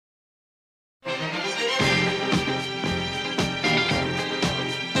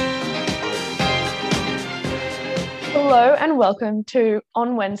Hello and welcome to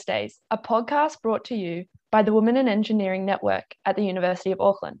On Wednesdays, a podcast brought to you by the Women in Engineering Network at the University of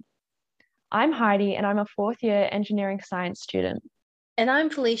Auckland. I'm Heidi and I'm a fourth year engineering science student. And I'm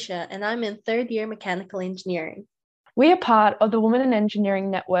Felicia and I'm in third year mechanical engineering. We are part of the Women in Engineering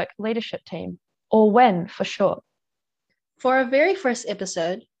Network leadership team, or WEN for short. For our very first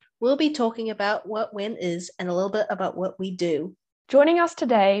episode, we'll be talking about what WEN is and a little bit about what we do. Joining us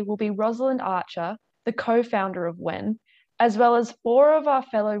today will be Rosalind Archer, the co-founder of WEN, as well as four of our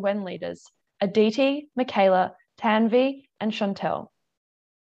fellow WEN leaders, Aditi, Michaela, Tanvi, and Chantel.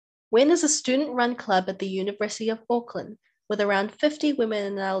 WEN is a student-run club at the University of Auckland with around 50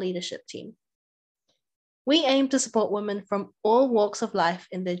 women in our leadership team. We aim to support women from all walks of life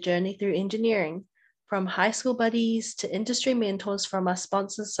in their journey through engineering, from high school buddies to industry mentors from our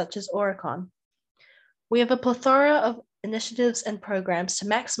sponsors such as Aurecon. We have a plethora of initiatives and programs to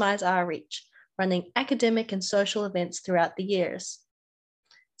maximize our reach, running academic and social events throughout the years.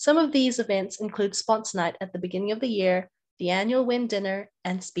 Some of these events include Sponsor Night at the beginning of the year, the annual WEN Dinner,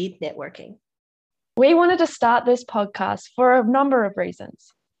 and speed networking. We wanted to start this podcast for a number of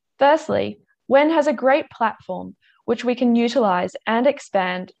reasons. Firstly, WEN has a great platform which we can utilize and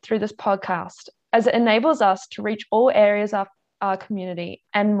expand through this podcast, as it enables us to reach all areas of our community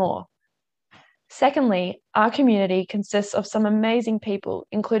and more. Secondly, our community consists of some amazing people,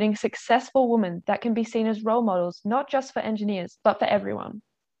 including successful women that can be seen as role models, not just for engineers, but for everyone.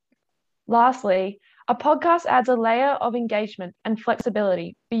 Lastly, a podcast adds a layer of engagement and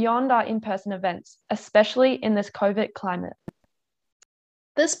flexibility beyond our in-person events, especially in this COVID climate.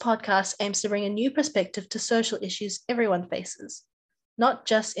 This podcast aims to bring a new perspective to social issues everyone faces, not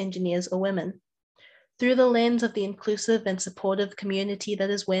just engineers or women. Through the lens of the inclusive and supportive community that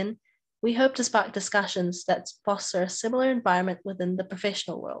is WEN, we hope to spark discussions that foster a similar environment within the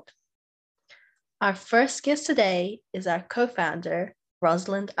professional world. Our first guest today is our co-founder,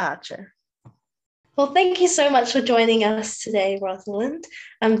 Rosalind Archer. Well, thank you so much for joining us today, Rosalind.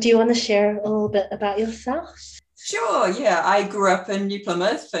 Do you want to share a little bit about yourself? Sure, yeah. I grew up in New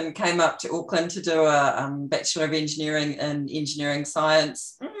Plymouth and came up to Auckland to do a Bachelor of Engineering in Engineering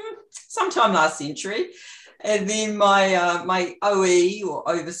Science sometime last century. And then my OE or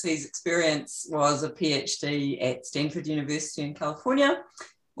overseas experience was a PhD at Stanford University in California,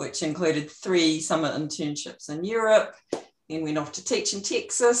 which included 3 summer internships in Europe. Then went off to teach in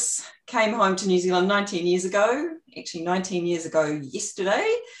Texas, came home to New Zealand 19 years ago, actually 19 years ago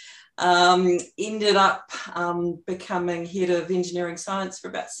yesterday. Ended up becoming head of engineering science for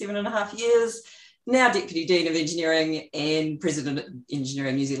about 7.5 years. Now Deputy Dean of Engineering and President of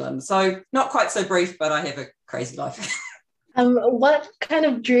Engineering New Zealand. So not quite so brief, but I have a crazy life. What kind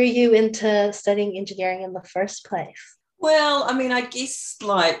of drew you into studying engineering in the first place? Well, I mean, I guess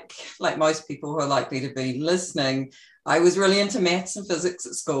like most people who are likely to be listening, I was really into maths and physics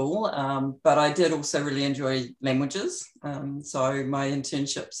at school, but I did also really enjoy languages. So my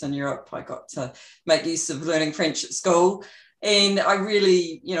internships in Europe, I got to make use of learning French at school. And I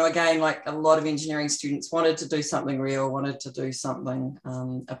really, again, like a lot of engineering students, wanted to do something real, wanted to do something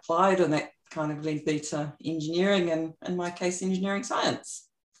applied, and that kind of led me to engineering, and in my case, engineering science.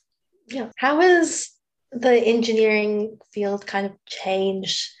 Yeah. How has the engineering field kind of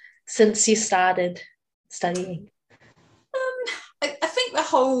changed since you started studying? I think the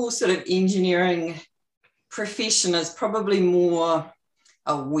whole sort of engineering profession is probably more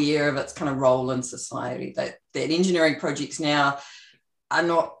aware of its kind of role in society, that engineering projects now are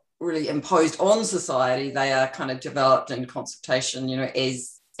not really imposed on society. They are kind of developed in consultation,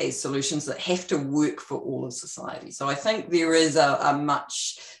 as solutions that have to work for all of society. So I think there is a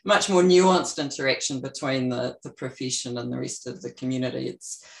much more nuanced interaction between the profession and the rest of the community.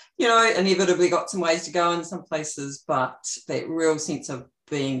 It's, inevitably got some ways to go in some places, but that real sense of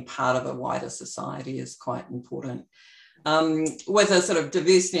being part of a wider society is quite important. With a sort of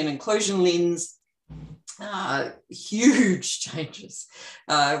diversity and inclusion lens, huge changes.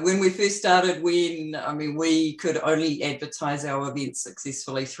 When we first started, we could only advertise our events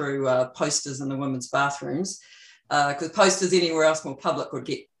successfully through posters in the women's bathrooms, because posters anywhere else more public would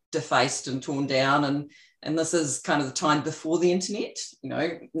get defaced and torn down, and this is kind of the time before the internet.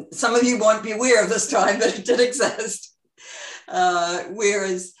 Some of you won't be aware of this time, but it did exist.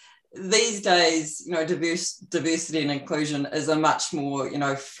 Whereas these days, diversity and inclusion is a much more,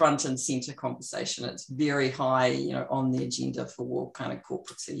 front and center conversation. It's very high, on the agenda for all kind of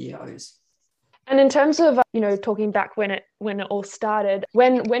corporate CEOs. And in terms of, talking back when it all started,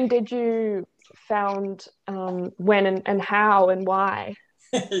 when did you found when and how and why?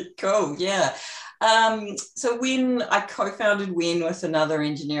 Cool, yeah. So when I co-founded WEN with another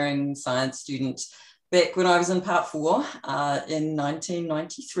engineering science student, back when I was in Part 4 in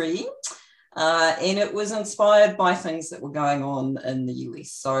 1993. And it was inspired by things that were going on in the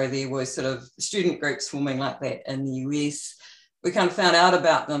US. So there were sort of student groups forming like that in the US. We kind of found out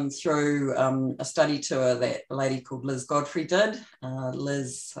about them through a study tour that a lady called Liz Godfrey did.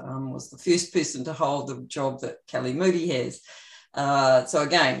 Liz was the first person to hold the job that Kelly Moody has. So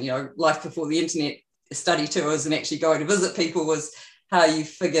again, life before the internet, study tours and actually going to visit people was how you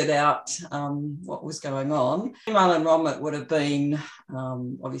figured out what was going on. Female enrolment would have been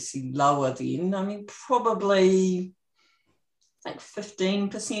obviously lower then. I mean, probably, I think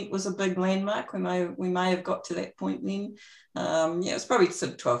 15% was a big landmark. We may have got to that point then. It was probably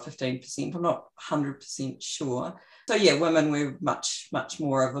sort of 12, 15%. I'm not 100% sure. So yeah, women were much, much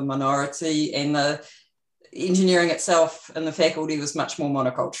more of a minority, and the engineering itself and the faculty was much more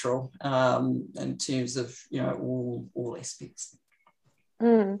monocultural in terms of, all aspects.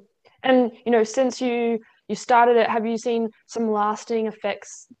 Mm. And, since you started it, have you seen some lasting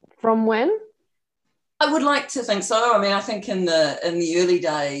effects from when? I would like to think so. I mean, I think in the early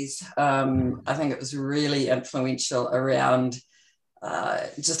days, I think it was really influential around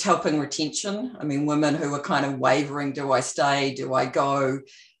just helping retention. I mean, women who were kind of wavering, do I stay, do I go,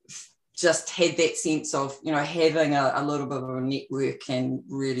 just had that sense of, having a little bit of a network and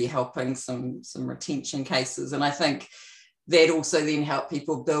really helping some retention cases. And I think that also then helped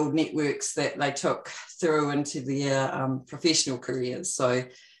people build networks that they took through into their professional careers. So,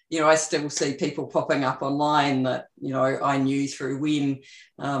 I still see people popping up online that, I knew through when,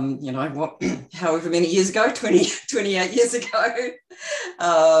 however many years ago, 28 years ago,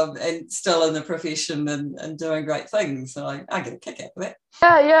 and still in the profession and doing great things. So I get a kick out of that.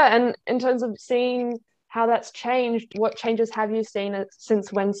 Yeah. And in terms of seeing how that's changed, what changes have you seen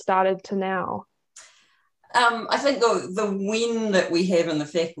since when started to now? I think the WEN that we have in the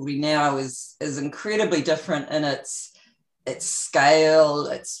faculty now is incredibly different in its scale,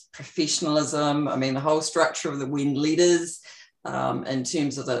 its professionalism. I mean, the whole structure of the WEN leaders in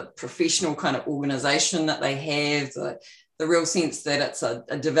terms of the professional kind of organisation that they have, the real sense that it's a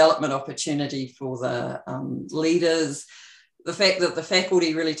development opportunity for the leaders, the fact that the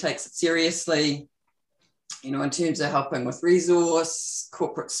faculty really takes it seriously, in terms of helping with resource,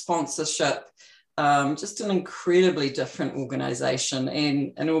 corporate sponsorship, just an incredibly different organisation,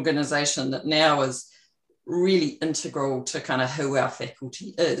 and an organisation that now is really integral to kind of who our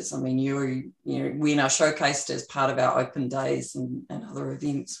faculty is. I mean, we are showcased as part of our open days and other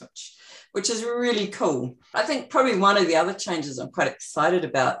events, which is really cool. I think probably one of the other changes I'm quite excited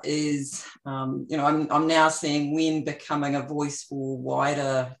about is, I'm now seeing WEN becoming a voice for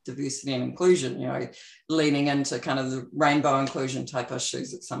wider diversity and inclusion, leaning into kind of the rainbow inclusion type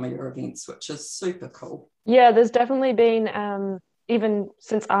issues at some of your events, which is super cool. Yeah, there's definitely been, even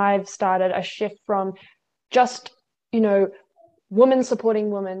since I've started, a shift from just, women supporting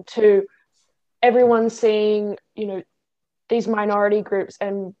women to everyone seeing, these minority groups,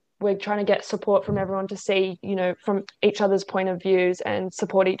 and we're trying to get support from everyone to see, from each other's point of views and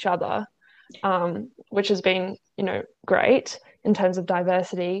support each other, which has been, great in terms of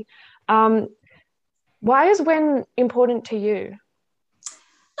diversity. Why is WEN important to you?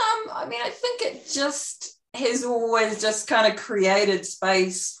 I mean, I think it just has always just kind of created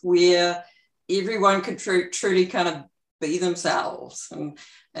space where everyone could truly kind of be themselves,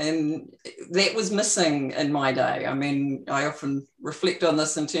 and that was missing in my day. I mean, I often reflect on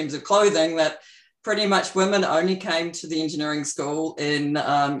this in terms of clothing, that pretty much women only came to the engineering school in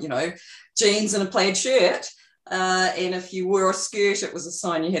jeans and a plaid shirt, and if you wore a skirt, it was a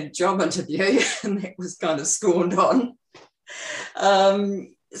sign you had a job interview, and that was kind of scorned on.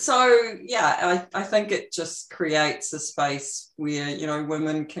 So yeah, I think it just creates a space where,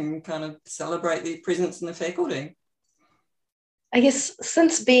 women can kind of celebrate their presence in the faculty. I guess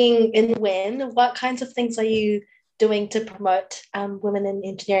since being in WEN, what kinds of things are you doing to promote women in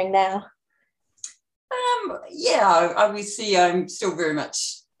engineering now? Obviously I'm still very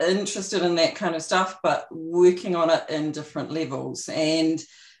much interested in that kind of stuff, but working on it in different levels. And,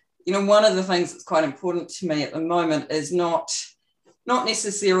 one of the things that's quite important to me at the moment is not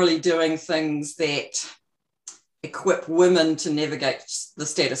necessarily doing things that equip women to navigate the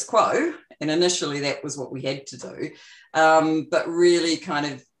status quo. And initially that was what we had to do, but really kind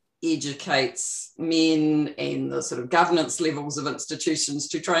of educates men and the sort of governance levels of institutions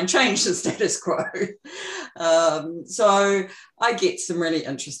to try and change the status quo. So I get some really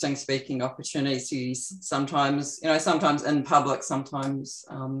interesting speaking opportunities sometimes, sometimes in public, sometimes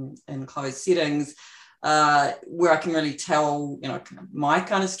in closed settings, where I can really tell, my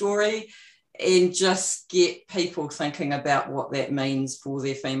kind of story and just get people thinking about what that means for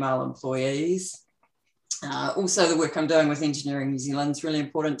their female employees. Also, the work I'm doing with Engineering New Zealand is really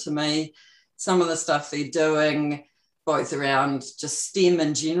important to me. Some of the stuff they're doing, both around just STEM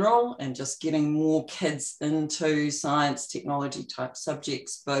in general and just getting more kids into science, technology type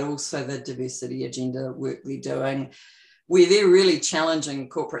subjects, but also the diversity agenda work they're doing, where they're really challenging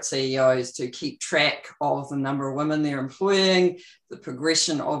corporate CEOs to keep track of the number of women they're employing, the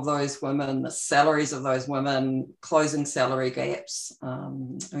progression of those women, the salaries of those women, closing salary gaps.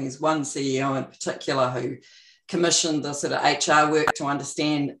 There's one CEO in particular who commissioned the sort of HR work to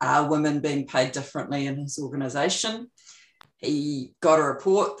understand, are women being paid differently in his organisation? He got a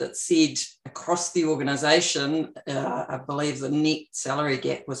report that said across the organisation, I believe the net salary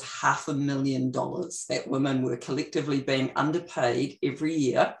gap was $500,000, that women were collectively being underpaid every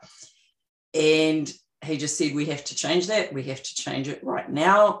year. And he just said, we have to change that. We have to change it right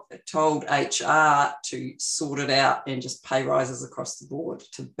now. It told HR to sort it out and just pay rises across the board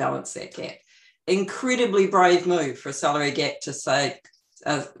to balance that gap. Incredibly brave move for a salary gap to say,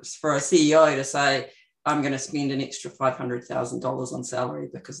 for a CEO to say, I'm going to spend an extra $500,000 on salary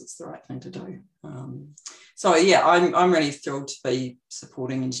because it's the right thing to do. So yeah, I'm really thrilled to be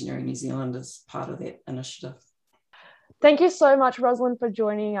supporting Engineering New Zealand as part of that initiative. Thank you so much, Rosalind, for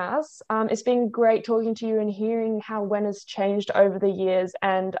joining us. It's been great talking to you and hearing how WEN has changed over the years.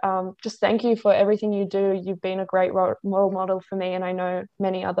 And just thank you for everything you do. You've been a great role model for me, and I know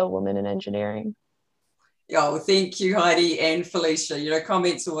many other women in engineering. Yeah, well, thank you, Heidi and Felicia. You know,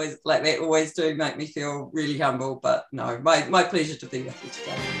 comments always like that always do make me feel really humble, but no, my pleasure to be with you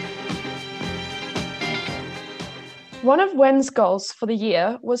today. One of WEN's goals for the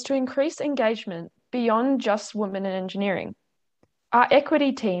year was to increase engagement beyond just women in engineering. Our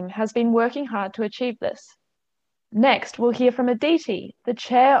equity team has been working hard to achieve this. Next, we'll hear from Aditi, the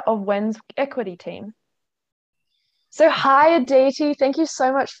chair of WEN's equity team. So hi, Aditi, thank you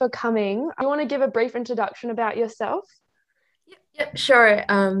so much for coming. You want to give a brief introduction about yourself? Yep, sure.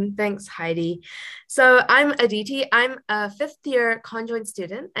 Thanks, Heidi. So I'm Aditi. I'm a fifth-year conjoint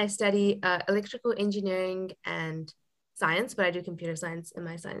student. I study electrical engineering and science, but I do computer science in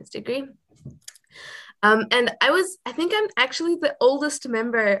my science degree. And I think I'm actually the oldest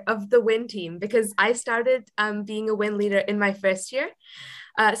member of the WEN team because I started being a WEN leader in my first year.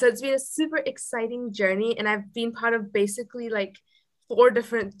 So it's been a super exciting journey, and I've been part of basically like 4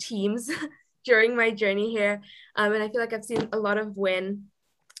 different teams during my journey here. And I feel like I've seen a lot of WEN,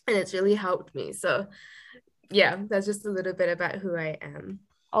 and it's really helped me. So yeah, that's just a little bit about who I am.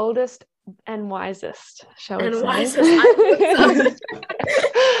 Oldest and wisest, shall we say? Wisest.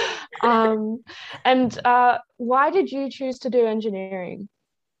 And why did you choose to do engineering?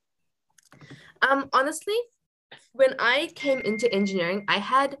 Honestly, when I came into engineering, I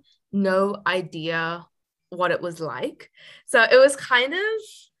had no idea what it was like. So it was kind of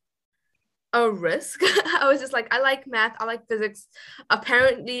a risk. I was just like, I like math, I like physics.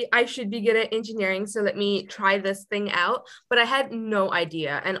 Apparently, I should be good at engineering, so let me try this thing out. But I had no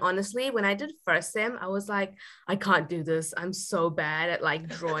idea. And honestly, when I did first sem, I was like, I can't do this. I'm so bad at like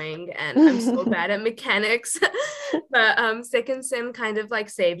drawing, and I'm so bad at mechanics. But second sem kind of like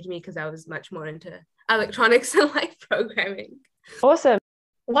saved me because I was much more into electronics and like programming. Awesome.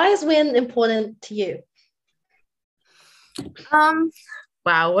 Why is WEN important to you?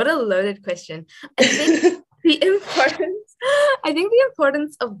 Wow, what a loaded question. I think the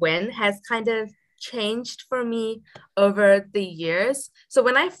importance of WEN has kind of changed for me over the years. So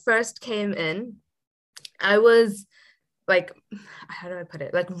when I first came in, I was like, how do I put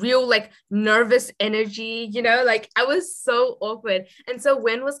it? Like real, like nervous energy, you know, like I was so awkward. And so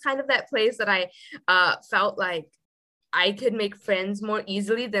WEN was kind of that place that I felt like I could make friends more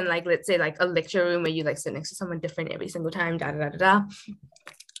easily than like, let's say like a lecture room where you like sit next to someone different every single time, da da da da.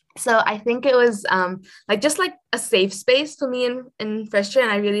 So I think it was like just like a safe space for me in first year,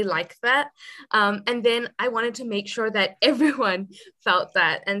 and I really liked that. And then I wanted to make sure that everyone felt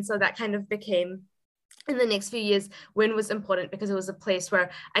that. And so that kind of became, in the next few years, WEN was important because it was a place where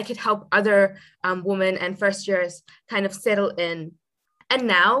I could help other women and first years kind of settle in. And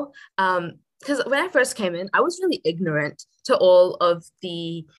now, because when I first came in, I was really ignorant to all of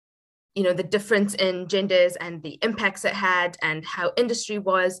the, you know, the difference in genders and the impacts it had and how industry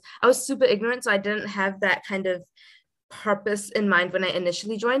was. I was super ignorant, so I didn't have that kind of purpose in mind when I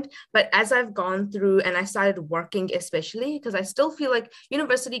initially joined. But as I've gone through and I started working, especially because I still feel like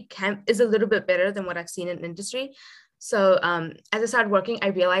university camp is a little bit better than what I've seen in industry. So as I started working, I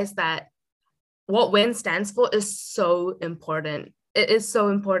realized that what WEN stands for is so important. It is so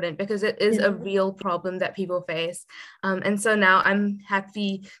important because it is a real problem that people face. And so now I'm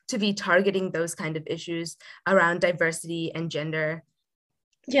happy to be targeting those kind of issues around diversity and gender.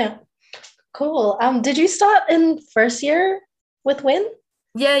 Yeah. Cool. Did you start in first year with Win?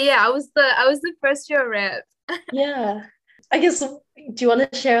 Yeah. I was the first year rep. Yeah. I guess, do you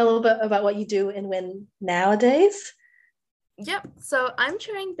want to share a little bit about what you do in Win nowadays? Yep. So I'm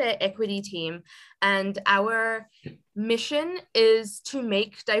chairing the equity team, and our mission is to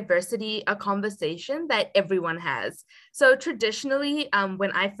make diversity a conversation that everyone has. So traditionally,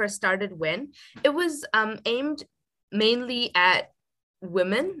 when I first started WIN, it was aimed mainly at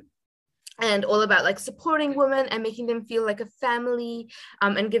women and all about like supporting women and making them feel like a family,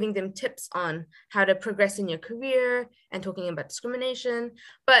 and giving them tips on how to progress in your career and talking about discrimination.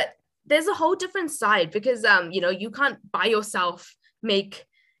 But there's a whole different side because you can't by yourself make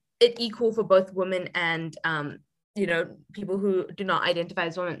it equal for both women and people who do not identify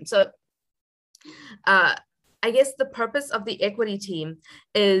as women. So uh, I guess the purpose of the equity team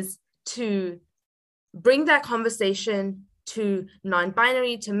is to bring that conversation to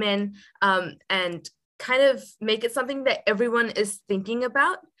non-binary, to men, and kind of make it something that everyone is thinking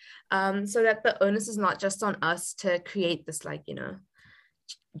about, so that the onus is not just on us to create this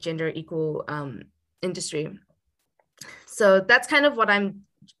gender equal industry. So that's kind of what I'm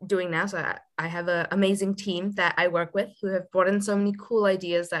doing now. So I have an amazing team that I work with who have brought in so many cool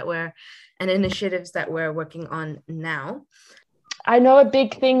ideas and initiatives that we're working on now. I know a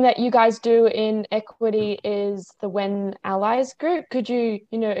big thing that you guys do in equity is the When Allies group. Could you,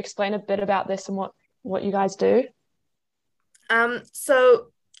 explain a bit about this and what you guys do? So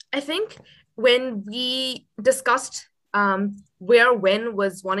I think when we discussed where WIN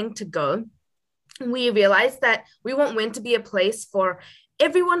was wanting to go, we realized that we want WIN to be a place for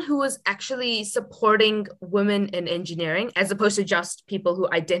everyone who is actually supporting women in engineering, as opposed to just people who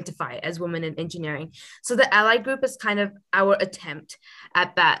identify as women in engineering. So the ally group is kind of our attempt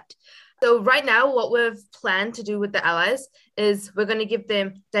at that. So right now, what we've planned to do with the allies is we're going to give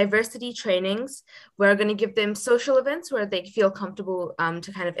them diversity trainings. We're going to give them social events where they feel comfortable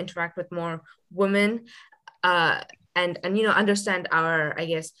to kind of interact with more women, and understand our, I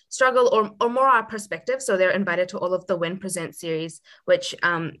guess, struggle or more our perspective. So they're invited to all of the WIN Present series, which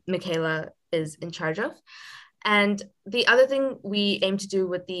Michaela is in charge of. And the other thing we aim to do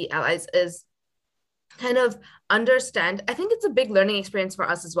with the allies is kind of understand. I think it's a big learning experience for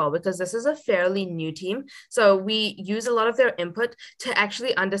us as well, because this is a fairly new team. So we use a lot of their input to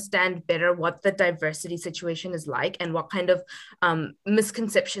actually understand better what the diversity situation is like and what kind of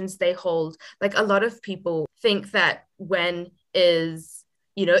misconceptions they hold. Like a lot of people think that when is,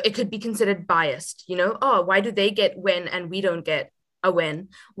 it could be considered biased, oh, why do they get when and we don't get a win?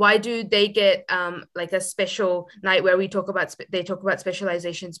 Why do they get like a special night where they talk about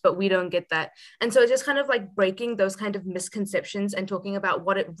specializations, but we don't get that? And so it's just kind of like breaking those kind of misconceptions and talking about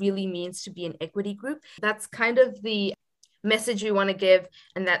what it really means to be an equity group. That's kind of the message we want to give,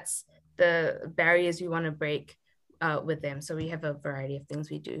 and that's the barriers we want to break with them. So we have a variety of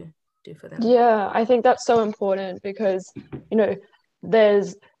things we do for them. Yeah, I think that's so important because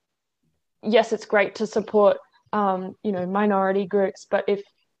it's great to support minority groups, but if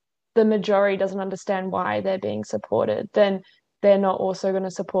the majority doesn't understand why they're being supported, then they're not also going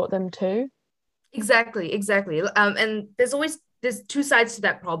to support them too. Exactly. And there's two sides to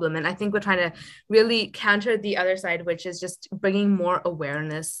that problem, and I think we're trying to really counter the other side, which is just bringing more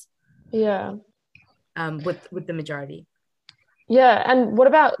awareness with the majority. Yeah. And what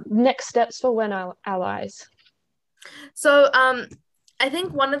about next steps for When Allies? So I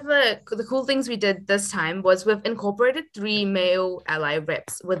think one of the cool things we did this time was we've incorporated 3 male ally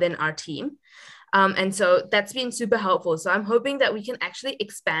reps within our team. And so that's been super helpful. So I'm hoping that we can actually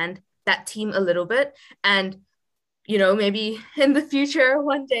expand that team a little bit, and maybe in the future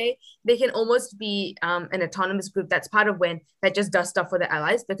one day they can almost be an autonomous group that's part of WIN that just does stuff for the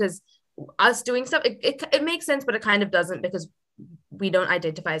allies, because us doing stuff, it makes sense, but it kind of doesn't, because we don't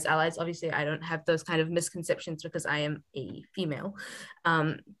identify as allies. Obviously, I don't have those kind of misconceptions because I am a female.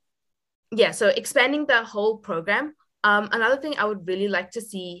 So expanding the whole program. Another thing I would really like to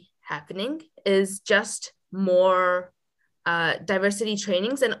see happening is just more diversity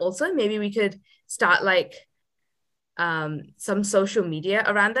trainings, and also maybe we could start like some social media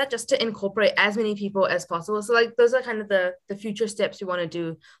around that, just to incorporate as many people as possible. So like those are kind of the future steps we want to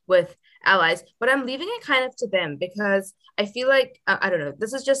do with allies, but I'm leaving it kind of to them, because I feel like I don't know,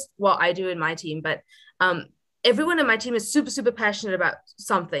 this is just what I do in my team, but everyone in my team is super, super passionate about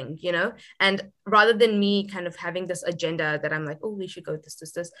something, and rather than me kind of having this agenda that I'm like, oh, we should go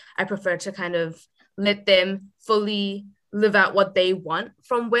this, I prefer to kind of let them fully live out what they want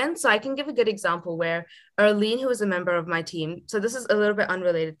from WIN. So I can give a good example where Arlene, who is a member of my team, so this is a little bit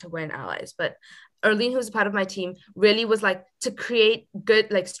unrelated to WIN Allies, but Erlene, who's a part of my team, really was like, to create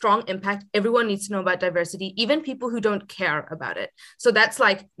good, like strong impact, everyone needs to know about diversity, even people who don't care about it. So that's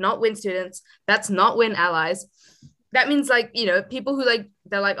like not WIN students, that's not WIN allies. That means like, people who like,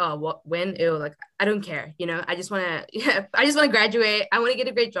 they're like, oh, what, WIN? Ew, like, I don't care, I just want to, I just want to graduate. I want to get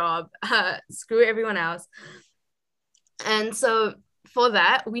a great job. Screw everyone else. And so for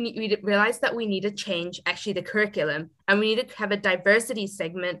that, we realized that we need to change actually the curriculum, and we need to have a diversity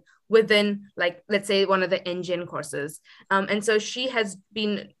segment within, like, let's say one of the engine courses. And so she has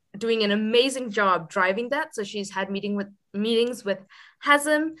been doing an amazing job driving that. So she's had meetings with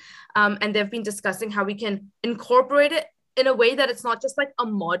HASM, and they've been discussing how we can incorporate it in a way that it's not just like a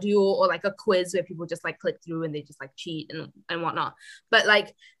module or like a quiz where people just like click through and they just like cheat and whatnot, but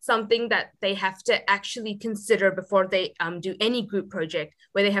like something that they have to actually consider before they do any group project,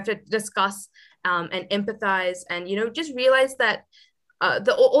 where they have to discuss and empathize and, just realize that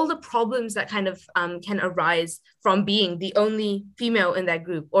all the problems that kind of can arise from being the only female in that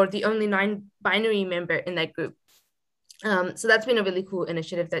group or the only non-binary member in that group. So that's been a really cool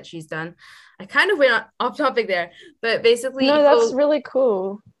initiative that she's done. I kind of went off topic there, but basically... No, that's really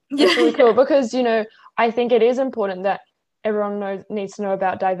cool. That's really cool because, I think it is important that everyone needs to know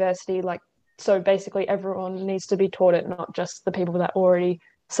about diversity. Like, so basically everyone needs to be taught it, not just the people that already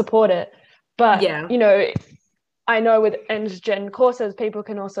support it. But, I know with Eng courses, people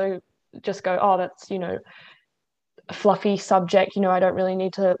can also just go, oh, that's, a fluffy subject, I don't really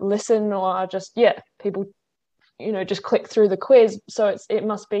need to listen, or just, people just click through the quiz. So it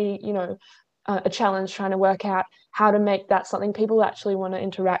must be, a challenge trying to work out how to make that something people actually want to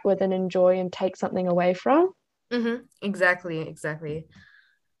interact with and enjoy and take something away from. Mm-hmm. Exactly.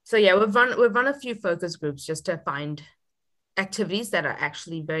 So yeah, we've run a few focus groups just to find activities that are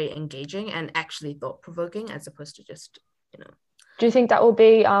actually very engaging and actually thought-provoking, as opposed to just, Do you think that will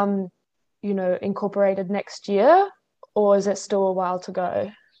be, incorporated next year, or is it still a while to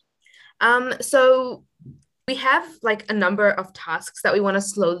go? So we have like a number of tasks that we want to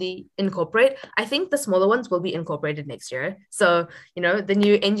slowly incorporate. I think the smaller ones will be incorporated next year. So, the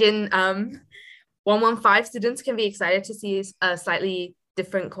new Engine 115 students can be excited to see a slightly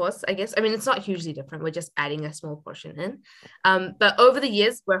different course, I guess. I mean, it's not hugely different. We're just adding a small portion in. But over the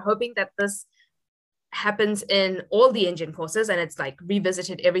years, we're hoping that this happens in all the Engine courses and it's like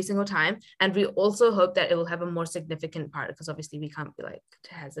revisited every single time. And we also hope that it will have a more significant part, because obviously we can't be like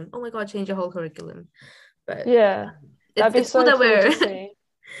to HASM, oh my God, change your whole curriculum. But that'd be so cool to see.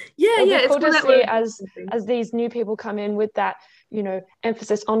 It's cool to see as these new people come in with that,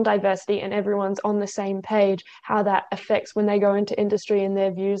 emphasis on diversity, and everyone's on the same page, how that affects when they go into industry and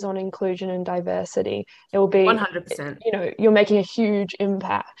their views on inclusion and diversity. It will be 100%. You're making a huge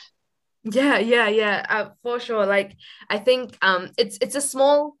impact. For sure. Like, I think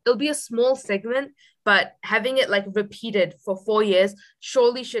it'll be a small segment, but having it like repeated for 4 years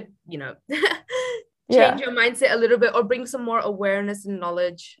surely should, change your mindset a little bit, or bring some more awareness and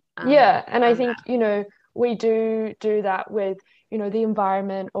knowledge. And I think, we do that with, the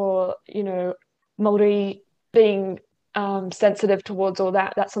environment, or, Maori being sensitive towards all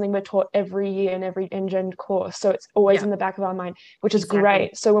that. That's something we're taught every year in every Engine course. So it's always in the back of our mind, which is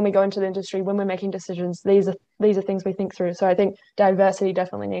great. So when we go into the industry, when we're making decisions, these are things we think through. So I think diversity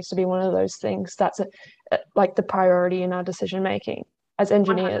definitely needs to be one of those things that's like the priority in our decision making as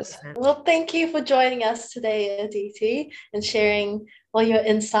engineers. 100%. Well, thank you for joining us today, Aditi, and sharing all your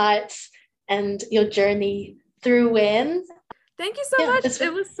insights and your journey through WIN. Thank you so much.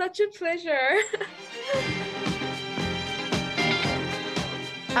 It was such a pleasure.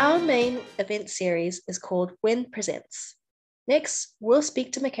 Our main event series is called WIN Presents. Next, we'll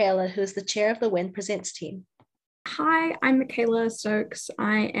speak to Michaela, who is the chair of the WIN Presents team. Hi, I'm Michaela Stokes.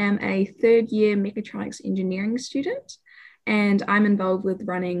 I am a third-year mechatronics engineering student, and I'm involved with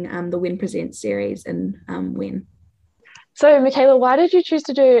running the WIN Presents series in WIN. So, Michaela, why did you choose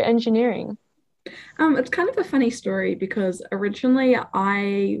to do engineering? It's kind of a funny story, because originally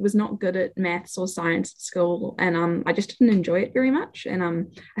I was not good at maths or science at school, and I just didn't enjoy it very much, and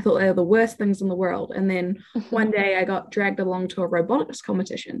I thought they were the worst things in the world. And then one day I got dragged along to a robotics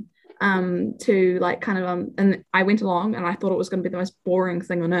competition to like kind of and I went along, and I thought it was going to be the most boring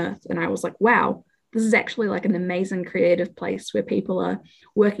thing on earth, and I was like, wow, this is actually like an amazing creative place where people are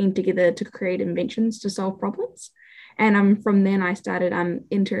working together to create inventions to solve problems. And from then I started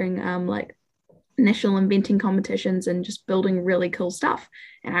entering like national inventing competitions and just building really cool stuff.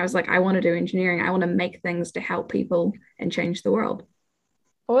 And I was like, I want to do engineering. I want to make things to help people and change the world.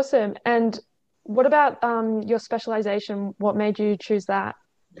 Awesome. And what about your specialization? What made you choose that?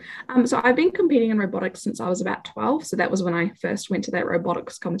 So I've been competing in robotics since I was about 12. So that was when I first went to that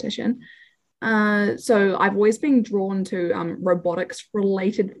robotics competition. So I've always been drawn to robotics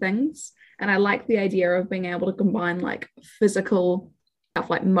related things, and I like the idea of being able to combine like physical stuff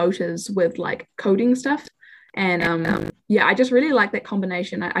like motors with like coding stuff. And yeah, I just really like that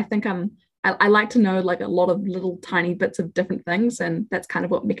combination. I think I like to know like a lot of little tiny bits of different things, and that's kind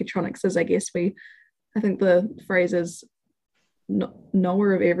of what mechatronics is, I guess. I think the phrase is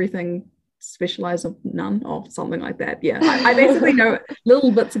knower of everything, specialize of none, or something like that. Yeah, I basically know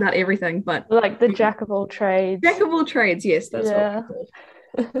little bits about everything, but like the jack of all trades. Jack of all trades, yes, that's Yeah. what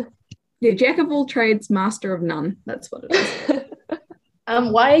it's called. Yeah, jack of all trades, master of none. That's what it is.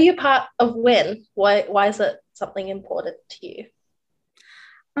 Why are you part of WIN? Why is it something important to you?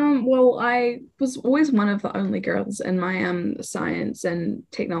 Well, I was always one of the only girls in my science and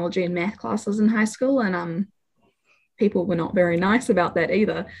technology and math classes in high school, and people were not very nice about that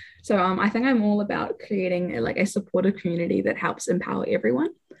either. So I think I'm all about creating a supportive community that helps empower everyone.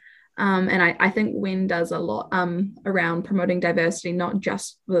 And I think WIN does a lot around promoting diversity, not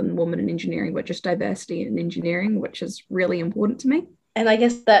just within women in engineering, but just diversity in engineering, which is really important to me. And I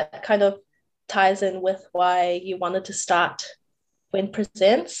guess that kind of ties in with why you wanted to start WIN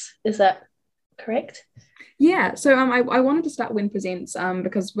Presents. Is that correct? Yeah, so I wanted to start WIN Presents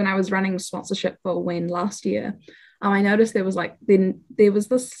because when I was running sponsorship for WIN last year, I noticed there was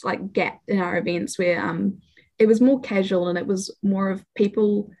this like gap in our events where it was more casual and it was more of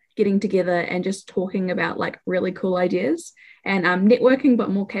people getting together and just talking about like really cool ideas and networking, but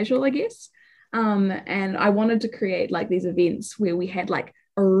more casual, I guess. And I wanted to create like these events where we had like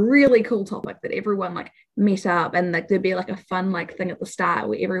a really cool topic that everyone like met up, and like there'd be like a fun like thing at the start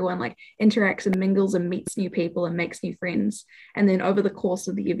where everyone like interacts and mingles and meets new people and makes new friends, and then over the course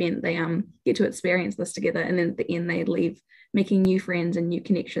of the event they get to experience this together, and then at the end they leave making new friends and new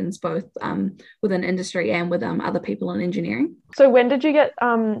connections both within industry and with other people in engineering. So when did you get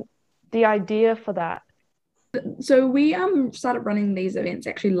the idea for that? So we started running these events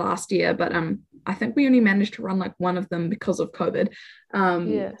actually last year, but I think we only managed to run like one of them because of COVID.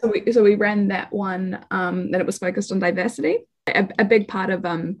 Yeah. So we ran that one and it was focused on diversity. A big part of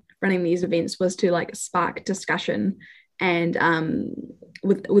running these events was to like spark discussion and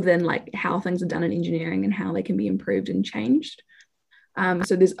within like how things are done in engineering and how they can be improved and changed.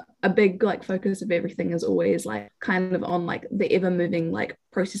 So there's a big like focus of everything is always like kind of on like the ever moving like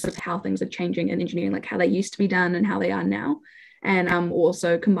process of how things are changing in engineering, like how they used to be done and how they are now. And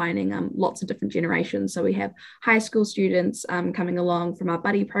also combining lots of different generations. So we have high school students coming along from our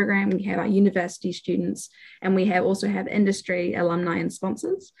buddy program, we have our university students, and we also have industry alumni and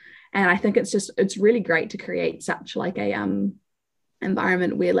sponsors. And I think it's really great to create such like a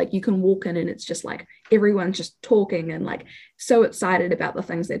environment where like you can walk in and it's just like everyone's just talking and like so excited about the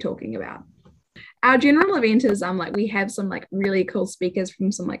things they're talking about. Our general event is like we have some like really cool speakers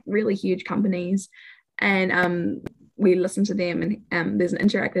from some like really huge companies, and we listen to them, and there's an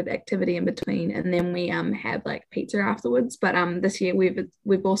interactive activity in between, and then we have like pizza afterwards. But this year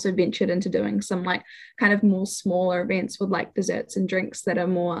we've also ventured into doing some like kind of more smaller events with like desserts and drinks that are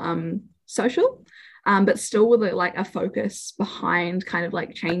more social, but still with a focus behind kind of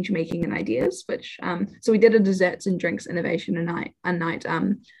like change making and ideas. Which so we did a desserts and drinks innovation a night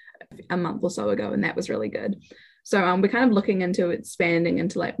a month or so ago, and that was really good. So we're kind of looking into expanding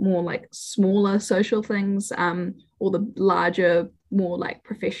into like more like smaller social things, or the larger, more like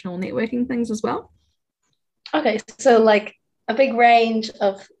professional networking things as well. Okay, so like a big range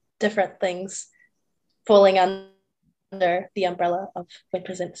of different things falling under the umbrella of WIN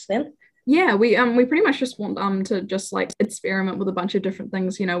Presents then. Yeah, we pretty much just want to just like experiment with a bunch of different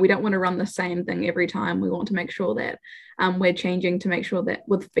things. You know, we don't want to run the same thing every time. We want to make sure that we're changing to make sure that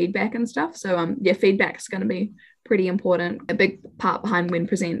with feedback and stuff. So yeah, feedback is going to be pretty important. A big part behind WIN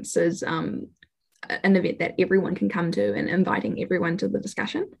Presents is an event that everyone can come to and inviting everyone to the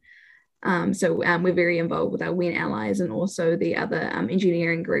discussion. So we're very involved with our WIN allies and also the other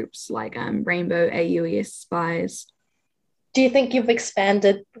engineering groups like Rainbow, AUES, SPIES. Do you think you've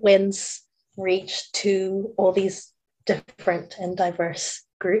expanded WIN's reach to all these different and diverse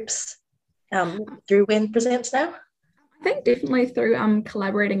groups through WIN Presents now? I think definitely through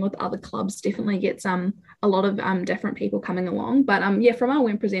collaborating with other clubs definitely gets a lot of different people coming along. But yeah, from our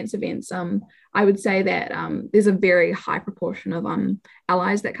WIN Presents events, I would say that there's a very high proportion of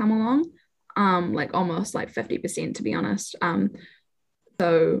allies that come along, like almost like 50% to be honest.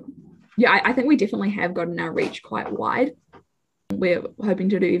 So yeah, I think we definitely have gotten our reach quite wide. We're hoping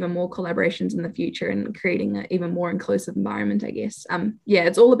to do even more collaborations in the future and creating an even more inclusive environment, I guess. Yeah,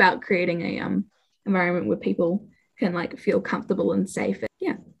 it's all about creating a environment where people can like feel comfortable and safe.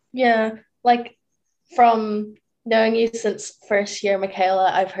 Yeah, like from knowing you since first year, Michaela,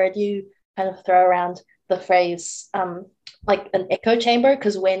 I've heard you kind of throw around the phrase like an echo chamber,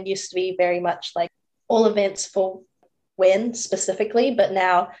 because WEN used to be very much like all events for WEN specifically, but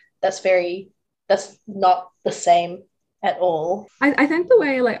now that's not the same at all. I think the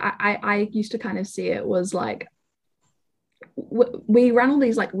way like I used to kind of see it was like we run all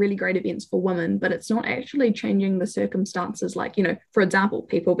these like really great events for women, but it's not actually changing the circumstances. Like, you know, for example,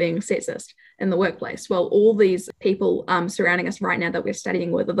 people being sexist in the workplace. Well, all these people surrounding us right now that we're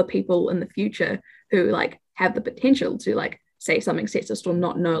studying with are the people in the future who like have the potential to like say something sexist or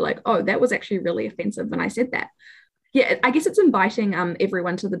not know like, oh, that was actually really offensive when I said that. Yeah, I guess it's inviting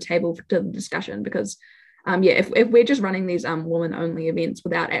everyone to the table to the discussion, because if we're just running these woman only events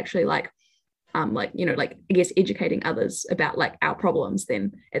without actually like you know, like I guess educating others about like our problems,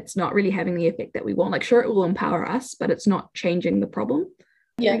 then it's not really having the effect that we want. Like, sure, it will empower us, but it's not changing the problem.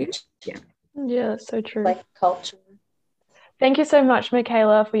 Yeah, that's so true. Like culture. Thank you so much,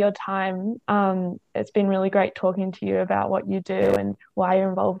 Michaela, for your time. It's been really great talking to you about what you do and why you're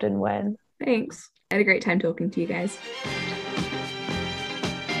involved in WEN. Thanks. I had a great time talking to you guys.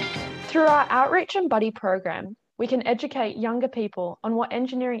 Through our Outreach and Buddy program, we can educate younger people on what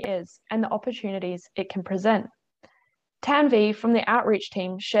engineering is and the opportunities it can present. Tanvi from the Outreach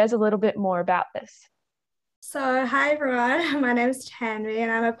team shares a little bit more about this. So, hi everyone, my name is Tanvi and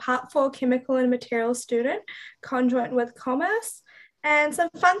I'm a Part 4 Chemical and Materials student, conjoint with Commerce. And some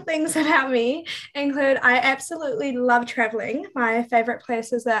fun things about me include I absolutely love traveling. My favorite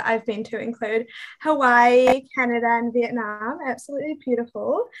places that I've been to include Hawaii, Canada, and Vietnam. Absolutely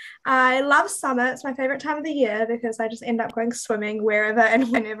beautiful. I love summer. It's my favorite time of the year because I just end up going swimming wherever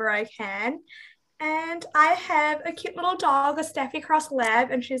and whenever I can. And I have a cute little dog, a Staffy Cross Lab,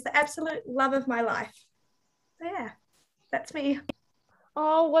 and she's the absolute love of my life. So yeah, that's me.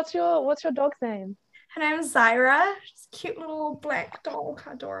 Oh, what's your dog's name? Her name is Zyra. She's a cute little black dog.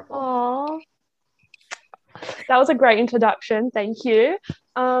 Adorable. Oh, that was a great introduction. Thank you.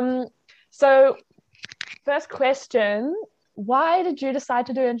 So first question, why did you decide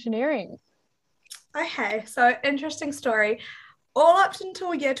to do engineering? Okay, so interesting story. All up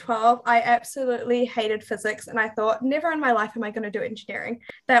until year 12, I absolutely hated physics and I thought, never in my life am I going to do engineering.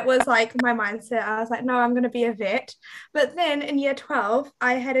 That was like my mindset. I was like, no, I'm going to be a vet. But then in year 12,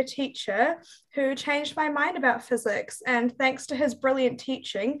 I had a teacher who changed my mind about physics. And thanks to his brilliant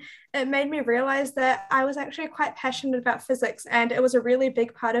teaching, it made me realize that I was actually quite passionate about physics and it was a really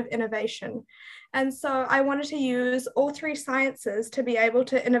big part of innovation. And so I wanted to use all three sciences to be able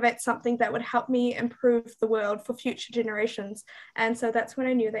to innovate something that would help me improve the world for future generations. And so that's when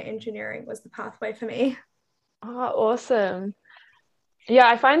I knew that engineering was the pathway for me. Oh, awesome. Yeah,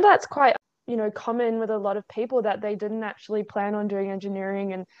 I find that's quite, common with a lot of people that they didn't actually plan on doing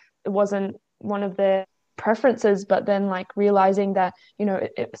engineering and it wasn't one of their preferences, but then like realizing that,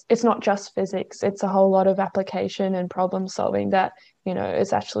 it's not just physics, it's a whole lot of application and problem solving that,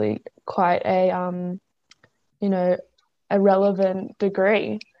 is actually quite a relevant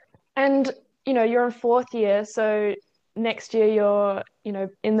degree. And, you're in fourth year, so next year you're,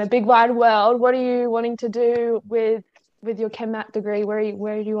 in the big wide world. What are you wanting to do with your ChemMat degree? Where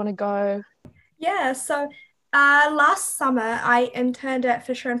do you want to go? Yeah, so last summer I interned at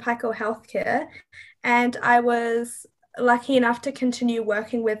Fisher & Paykel Healthcare and I was lucky enough to continue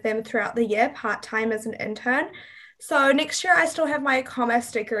working with them throughout the year part-time as an intern. So next year I still have my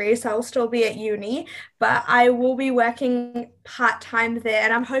commerce degree, so I'll still be at uni, but I will be working part-time there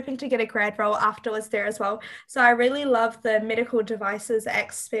and I'm hoping to get a grad role afterwards there as well. So I really love the medical devices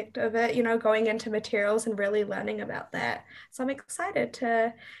aspect of it, going into materials and really learning about that. So I'm excited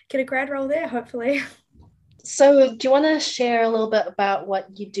to get a grad role there, hopefully. So do you want to share a little bit about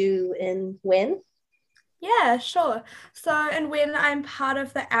what you do in WEN? Yeah, sure. So in WEN, I'm part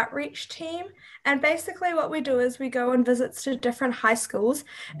of the outreach team. And basically what we do is we go on visits to different high schools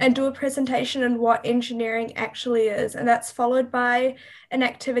and do a presentation on what engineering actually is. And that's followed by an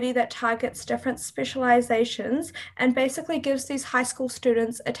activity that targets different specializations and basically gives these high school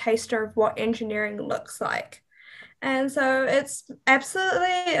students a taster of what engineering looks like. And so it's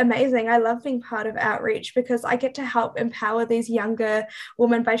absolutely amazing. I love being part of outreach because I get to help empower these younger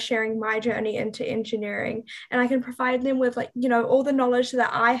women by sharing my journey into engineering. And I can provide them with all the knowledge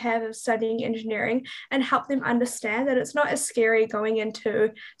that I have of studying engineering and help them understand that it's not as scary going into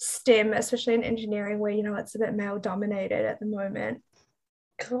STEM, especially in engineering where, it's a bit male dominated at the moment.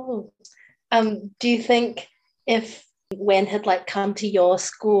 Cool. Do you think if WEN had come to your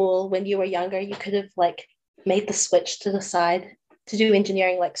school when you were younger, you could have made the switch to decide to do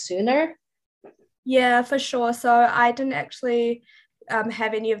engineering sooner? Yeah, for sure. So I didn't actually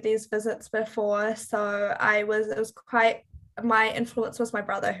have any of these visits before, so it was quite my influence was my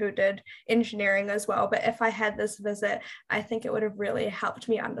brother who did engineering as well. But if I had this visit, I think it would have really helped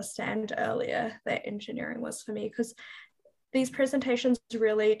me understand earlier that engineering was for me, because these presentations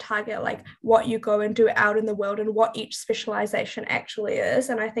really target like what you go and do out in the world and what each specialization actually is.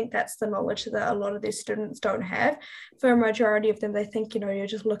 And I think that's the knowledge that a lot of these students don't have. For a majority of them, they think, you're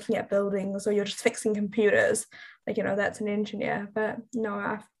just looking at buildings or you're just fixing computers. Like, that's an engineer. But no,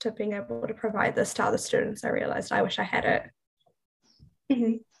 after being able to provide this to other students, I realized I wish I had it.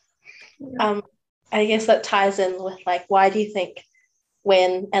 Mm-hmm. I guess that ties in with like, why do you think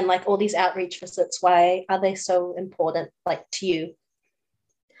when and like all these outreach visits, why are they so important like to you?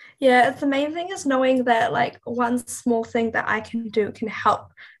 Yeah, the main thing is knowing that like one small thing that I can do can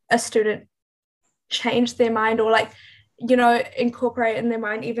help a student change their mind, or like, incorporate in their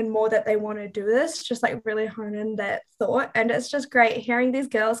mind even more that they want to do this, just like really hone in that thought. And it's just great hearing these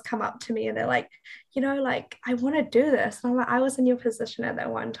girls come up to me and they're like, like, I want to do this. And I'm like, I was in your position at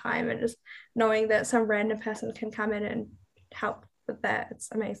that one time. And just knowing that some random person can come in and help with that, it's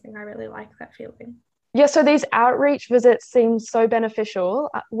amazing. I really like that feeling. Yeah, so these outreach visits seem so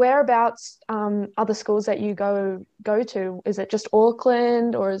beneficial. Whereabouts are the schools that you go to? Is it just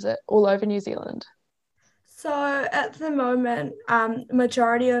Auckland or is it all over New Zealand? So at the moment,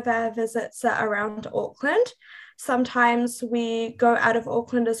 majority of our visits are around Auckland. Sometimes we go out of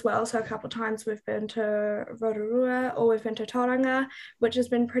Auckland as well. So a couple of times we've been to Rotorua or we've been to Tauranga, which has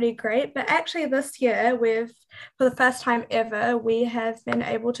been pretty great. But actually this year, for the first time ever, we have been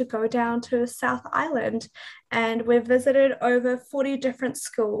able to go down to South Island, and we've visited over 40 different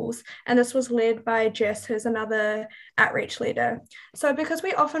schools. And this was led by Jess, who's another outreach leader. So because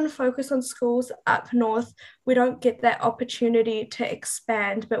we often focus on schools up north, we don't get that opportunity to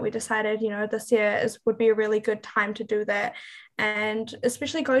expand, but we decided, this year would be a really good time to do that. And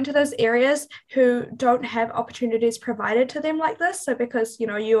especially going to those areas who don't have opportunities provided to them like this. So because,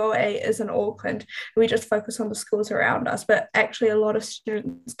 UOA is in Auckland, we just focus on the schools around us, but actually a lot of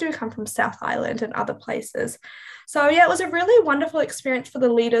students do come from South Island and other places. So yeah, it was a really wonderful experience for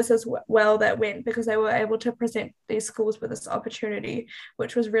the leaders as well that went, because they were able to present these schools with this opportunity,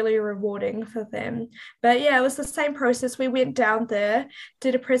 which was really rewarding for them. But yeah, it was the same process. We went down there,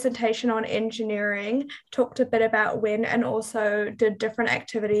 did a presentation on engineering, talked a bit about WEN, and also did different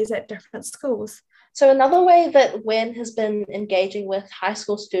activities at different schools. So another way that WEN has been engaging with high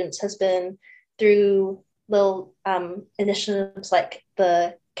school students has been through little initiatives like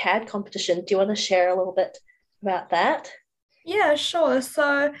the CAD competition. Do you want to share a little bit about that? Yeah, sure.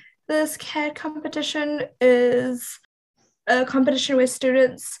 So this CAD competition is a competition where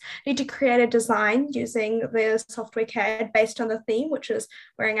students need to create a design using their software CAD based on the theme, which is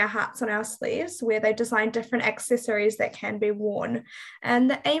wearing our hearts on our sleeves, where they design different accessories that can be worn. And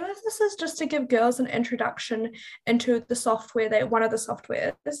the aim of this is just to give girls an introduction into the software, one of the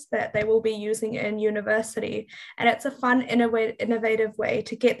softwares that they will be using in university. And it's a fun, innovative way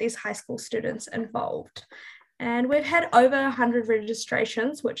to get these high school students involved. And we've had over 100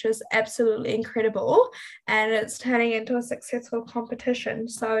 registrations, which is absolutely incredible. And it's turning into a successful competition.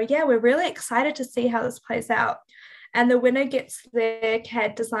 So yeah, we're really excited to see how this plays out. And the winner gets their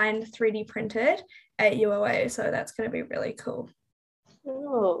CAD design 3D printed at UOA. So that's going to be really cool.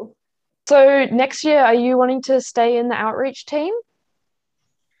 Oh. So next year, are you wanting to stay in the outreach team?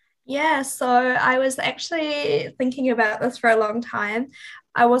 Yeah, so I was actually thinking about this for a long time.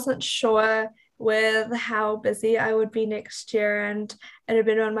 I wasn't sure with how busy I would be next year, and it had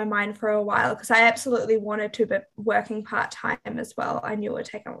been on my mind for a while because I absolutely wanted to be working part-time as well. I knew it would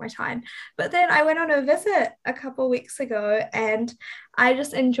take up my time. But then I went on a visit a couple of weeks ago and I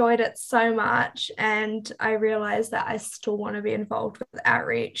just enjoyed it so much, and I realized that I still want to be involved with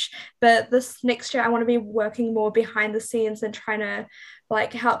outreach. But this next year I want to be working more behind the scenes and trying to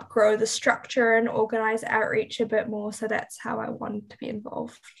help grow the structure and organize outreach a bit more. So that's how I want to be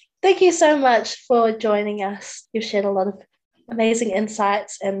involved. Thank you so much for joining us. You've shared a lot of amazing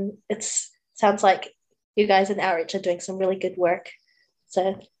insights, and it sounds like you guys in outreach are doing some really good work.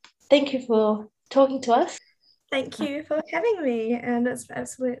 So thank you for talking to us. Thank you for having me. And it's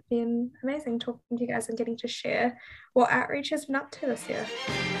absolutely been amazing talking to you guys and getting to share what outreach has been up to this year.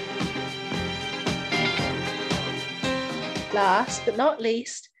 Last but not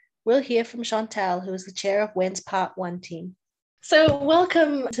least, we'll hear from Chantal, who is the chair of WEN's Part 1 team. So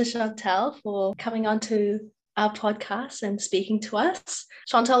welcome to Chantal for coming on to our podcast and speaking to us.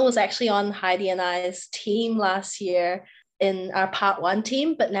 Chantal was actually on Heidi and I's team last year in our Part 1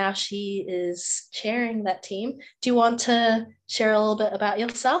 team, but now she is chairing that team. Do you want to share a little bit about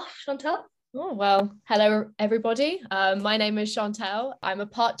yourself, Chantal? Oh, well, hello, everybody. My name is Chantal. I'm a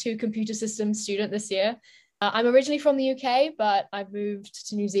Part 2 computer systems student this year. I'm originally from the UK, but I moved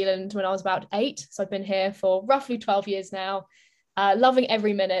to New Zealand when I was about 8. So I've been here for roughly 12 years now, loving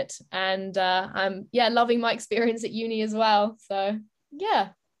every minute. And I'm loving my experience at uni as well. So yeah.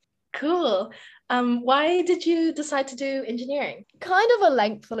 Cool. Why did you decide to do engineering? Kind of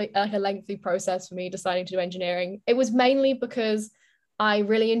a lengthy process for me deciding to do engineering. It was mainly because I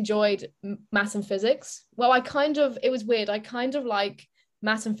really enjoyed maths and physics. Well, it was weird. I kind of like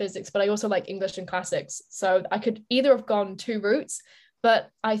maths and physics, but I also like English and classics. So I could either have gone 2 routes, but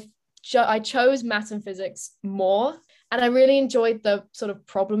I chose maths and physics more. And I really enjoyed the sort of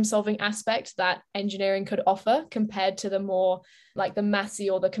problem solving aspect that engineering could offer compared to the more like the mathsy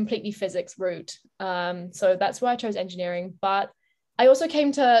or the completely physics route. So that's why I chose engineering. But I also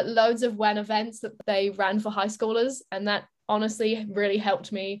came to loads of WEN events that they ran for high schoolers. And that honestly really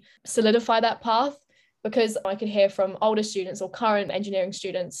helped me solidify that path, because I could hear from older students or current engineering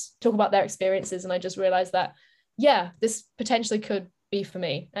students talk about their experiences. And I just realized that, yeah, this potentially could be for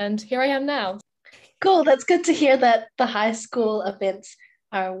me. And here I am now. Cool. That's good to hear that the high school events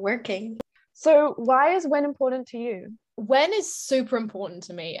are working. So why is WEN important to you? WEN is super important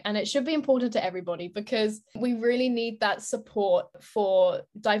to me, and it should be important to everybody, because we really need that support for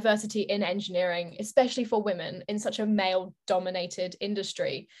diversity in engineering, especially for women in such a male-dominated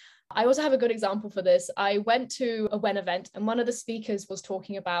industry. I also have a good example for this. I went to a WEN event, and one of the speakers was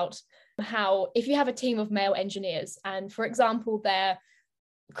talking about how if you have a team of male engineers, and for example, they're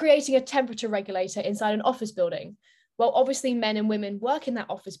creating a temperature regulator inside an office building. Well, obviously men and women work in that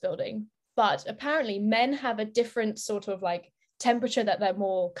office building, but apparently men have a different sort of like temperature that they're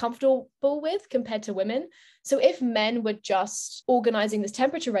more comfortable with compared to women. So if men were just organizing this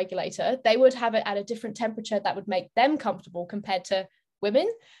temperature regulator, they would have it at a different temperature that would make them comfortable compared to women.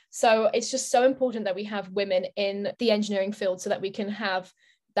 So it's just so important that we have women in the engineering field so that we can have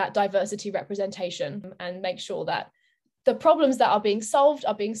that diversity representation and make sure that the problems that are being solved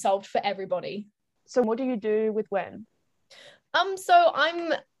for everybody. So what do you do with WEN? So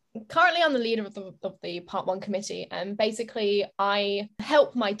I'm currently the leader of the Part 1 committee, and basically I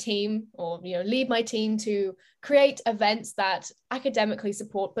help my team, or lead my team to create events that academically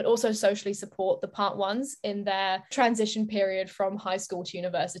support but also socially support the Part 1s in their transition period from high school to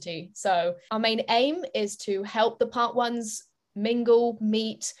university. So our main aim is to help the Part 1s mingle,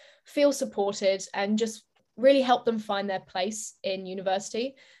 meet, feel supported, and just really help them find their place in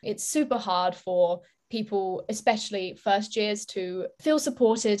university. It's super hard for people, especially first years, to feel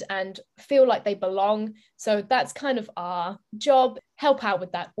supported and feel like they belong. So that's kind of our job, help out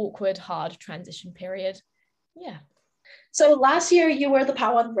with that awkward, hard transition period. Yeah. So last year you were the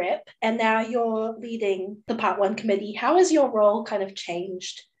Part 1 rep, and now you're leading the Part 1 committee. How has your role kind of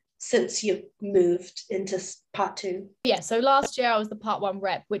changed since you've moved into Part 2? Yeah, so last year I was the Part 1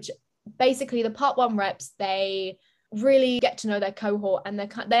 rep, which basically the Part 1 reps, they really get to know their cohort, and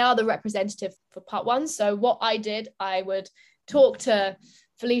they are the representative for Part 1. So what I did, I would talk to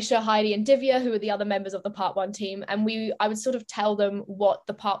Felicia, Heidi, and Divya, who are the other members of the Part 1 team, and I would sort of tell them what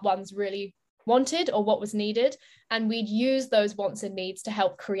the Part 1s really wanted or what was needed, and we'd use those wants and needs to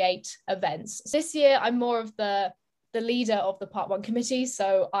help create events. So this year I'm more of the leader of the Part 1 committee,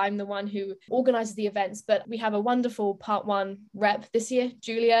 so I'm the one who organizes the events, but we have a wonderful Part 1 rep this year,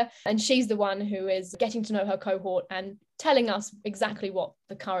 Julia, and she's the one who is getting to know her cohort and telling us exactly what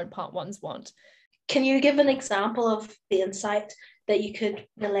the current Part 1s want. Can you give an example of the insight that you could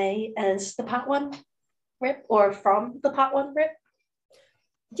relay as the Part 1 rep, or from the Part 1 rep?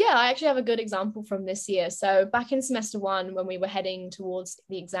 Yeah, I actually have a good example from this year. So back in semester 1, when we were heading towards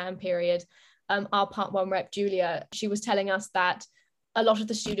the exam period, our Part 1 rep, Julia, she was telling us that a lot of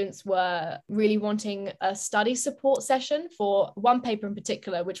the students were really wanting a study support session for one paper in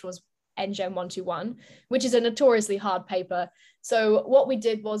particular, which was NGen 121, which is a notoriously hard paper. So what we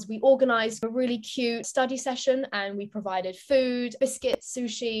did was we organized a really cute study session, and we provided food, biscuits,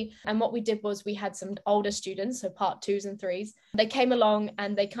 sushi. And what we did was we had some older students, so Part 2s and 3s. They came along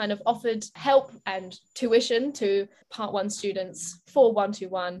and they kind of offered help and tuition to Part 1 students for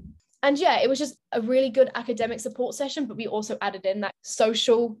 121. And yeah, it was just a really good academic support session, but we also added in that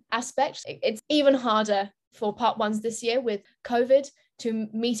social aspect. It's even harder for Part 1s this year with COVID to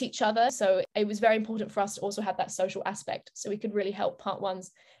meet each other. So it was very important for us to also have that social aspect, so we could really help Part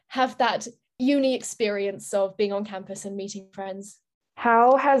 1s have that uni experience of being on campus and meeting friends.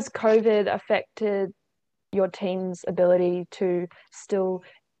 How has COVID affected your team's ability to still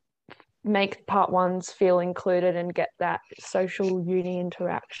make Part 1s feel included and get that social uni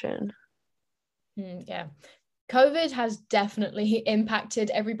interaction? Yeah, COVID has definitely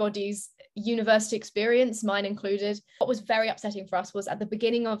impacted everybody's university experience, mine included. What was very upsetting for us was at the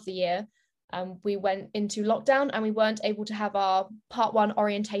beginning of the year, we went into lockdown and we weren't able to have our part 1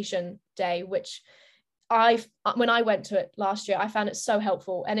 orientation day, which when I went to it last year, I found it so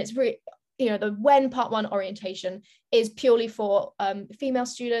helpful. And it's really, the when part 1 orientation is purely for female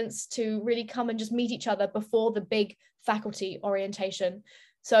students to really come and just meet each other before the big faculty orientation.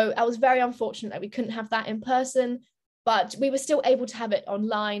 So I was very unfortunate that we couldn't have that in person, but we were still able to have it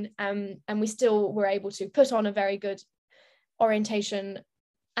online, and we still were able to put on a very good orientation.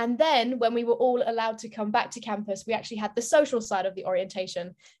 And then when we were all allowed to come back to campus, we actually had the social side of the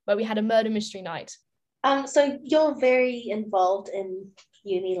orientation where we had a murder mystery night. So you're very involved in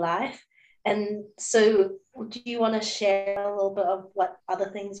uni life. And so do you want to share a little bit of what other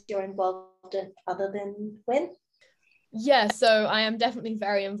things you're involved in other than WEN? Yeah, so I am definitely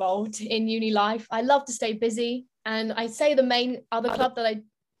very involved in uni life. I love to stay busy. And I'd say the main other club that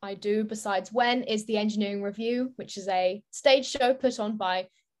I do besides WEN is the Engineering Review, which is a stage show put on by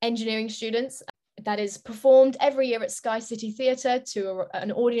engineering students that is performed every year at Sky City Theatre to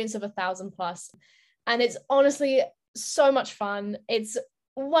an audience of 1,000 plus. And it's honestly so much fun. It's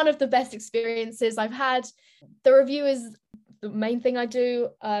one of the best experiences I've had. The review is the main thing I do.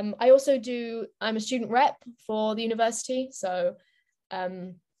 I'm a student rep for the university. So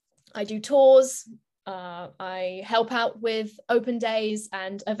I do tours. I help out with open days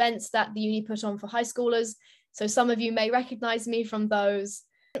and events that the uni put on for high schoolers. So some of you may recognize me from those.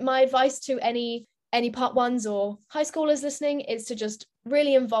 My advice to any part 1s or high schoolers listening is to just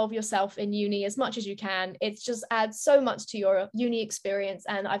really involve yourself in uni as much as you can. It just adds so much to your uni experience,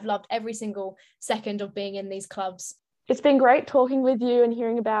 and I've loved every single second of being in these clubs. It's been great talking with you and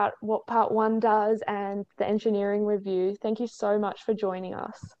hearing about what part 1 does and the Engineering Review. Thank you so much for joining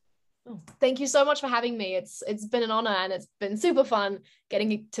us. Oh, thank you so much for having me. It's been an honor, and it's been super fun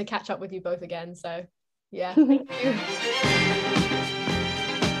getting to catch up with you both again. So yeah, thank you.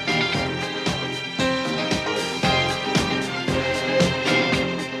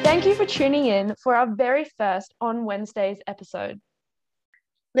 Thank you for tuning in for our very first On Wednesdays episode.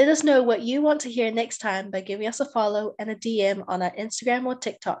 Let us know what you want to hear next time by giving us a follow and a DM on our Instagram or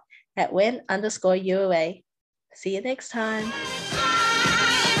TikTok at WEN_UOA. See you next time.